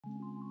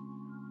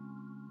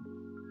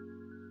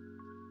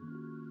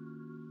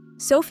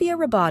Soffia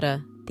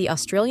Ribotta, the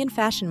Australian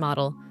fashion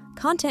model,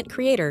 content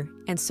creator,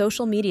 and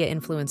social media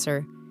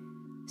influencer.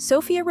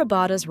 Soffia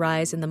Ribotta's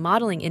rise in the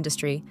modeling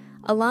industry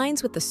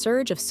aligns with the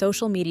surge of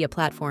social media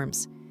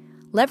platforms.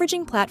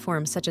 Leveraging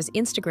platforms such as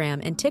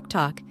Instagram and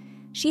TikTok,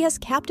 she has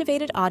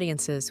captivated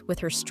audiences with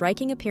her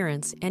striking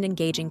appearance and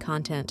engaging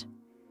content.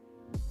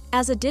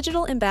 As a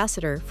digital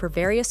ambassador for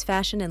various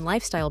fashion and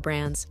lifestyle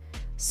brands,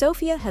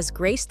 Soffia has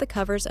graced the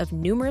covers of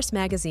numerous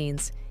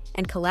magazines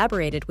and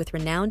collaborated with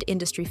renowned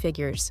industry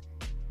figures.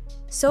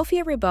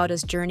 Soffia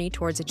Ribotta's journey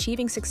towards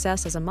achieving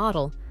success as a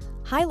model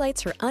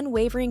highlights her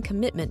unwavering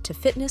commitment to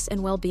fitness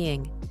and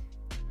well-being.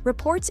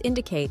 Reports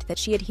indicate that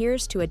she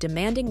adheres to a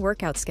demanding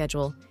workout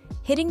schedule,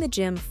 hitting the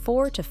gym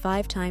 4 to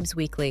 5 times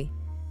weekly.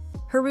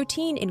 Her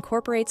routine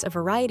incorporates a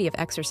variety of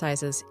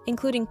exercises,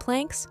 including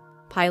planks,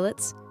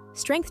 pilates,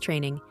 strength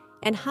training,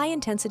 and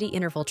high-intensity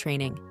interval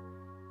training.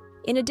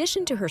 In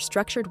addition to her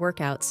structured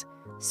workouts,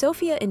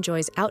 Soffia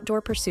enjoys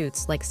outdoor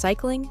pursuits like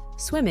cycling,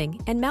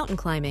 swimming, and mountain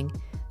climbing,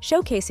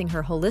 showcasing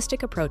her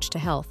holistic approach to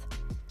health.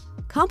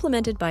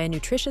 Complemented by a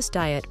nutritious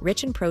diet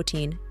rich in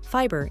protein,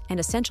 fiber, and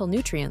essential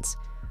nutrients,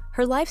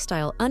 her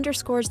lifestyle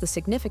underscores the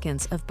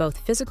significance of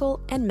both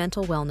physical and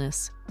mental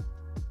wellness.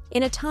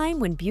 In a time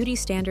when beauty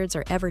standards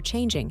are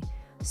ever-changing,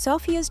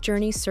 Soffia's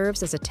journey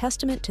serves as a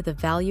testament to the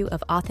value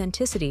of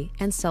authenticity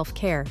and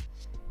self-care.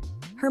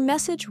 Her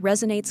message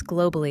resonates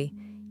globally,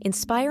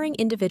 inspiring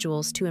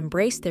individuals to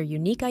embrace their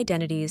unique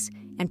identities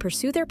and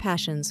pursue their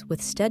passions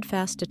with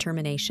steadfast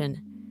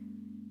determination.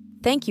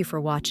 Thank you for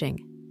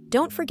watching.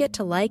 Don't forget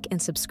to like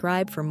and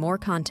subscribe for more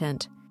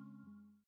content.